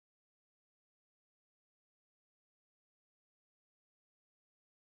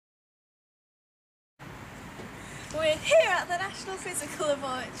We're here at the National Physical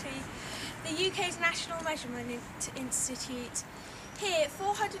Laboratory, the UK's National Measurement Institute. Here,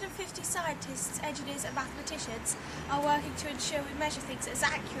 450 scientists, engineers and mathematicians are working to ensure we measure things as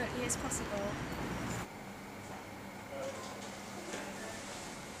accurately as possible.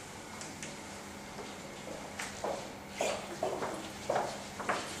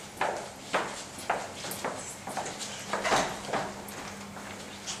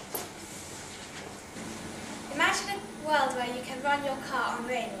 Imagine a world where you can run your car on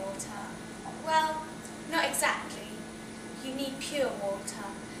rainwater. Well, not exactly. You need pure water,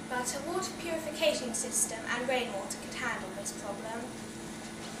 but a water purification system and rainwater could handle this problem.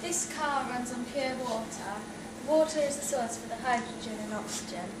 This car runs on pure water. Water is the source for the hydrogen and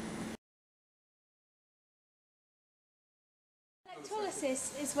oxygen.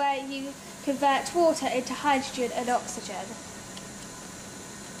 Electrolysis is where you convert water into hydrogen and oxygen.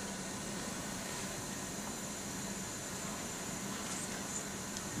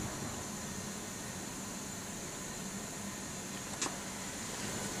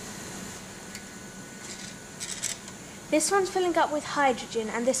 This one's filling up with hydrogen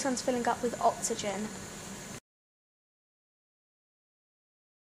and this one's filling up with oxygen.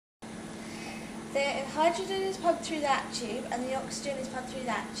 The hydrogen is pumped through that tube and the oxygen is pumped through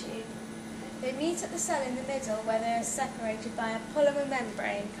that tube. They meet at the cell in the middle where they are separated by a polymer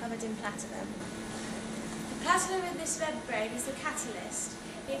membrane covered in platinum. The platinum in this membrane is the catalyst.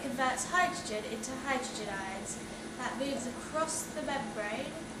 It converts hydrogen into hydrogen ions that moves across the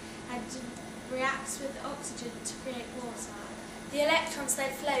membrane and reacts with oxygen to create water. The electrons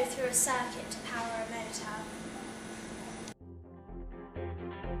then flow through a circuit to power a motor.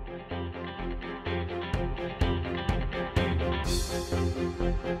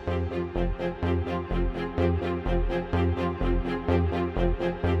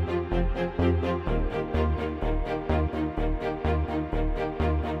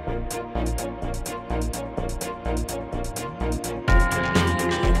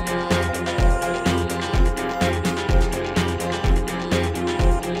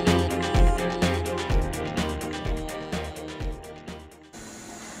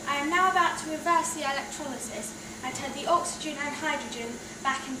 To reverse the electrolysis and turn the oxygen and hydrogen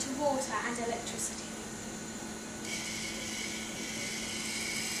back into water and electricity.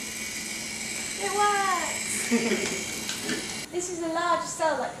 It works! This is a large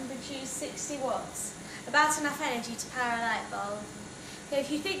cell that can produce 60 watts, about enough energy to power a light bulb. So if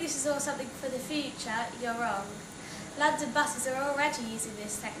you think this is all something for the future, you're wrong. London buses are already using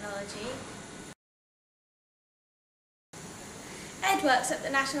this technology. Ed works at the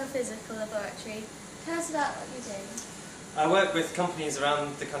National Physical Laboratory. Tell us about what you do. I work with companies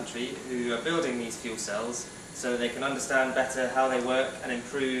around the country who are building these fuel cells so that they can understand better how they work and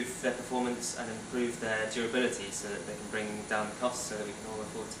improve their performance and improve their durability so that they can bring down the costs so that we can all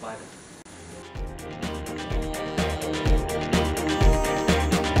afford to buy them.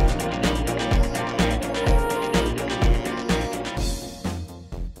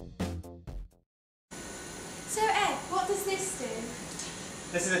 So Ed, what does this do?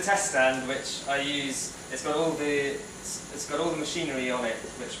 This is a test stand which I use. It's got all the machinery on it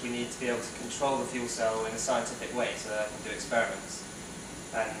which we need to be able to control the fuel cell in a scientific way so that I can do experiments.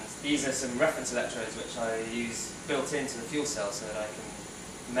 And these are some reference electrodes which I use built into the fuel cell so that I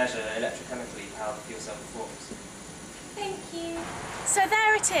can measure electrochemically how the fuel cell performs. Thank you. So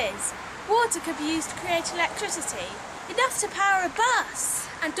there it is. Water could be used to create electricity, enough to power a bus.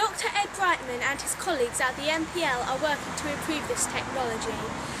 And Dr Ed Brightman and his colleagues at the NPL are working to improve this technology.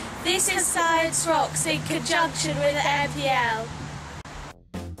 This is Science Rocks in conjunction with the NPL.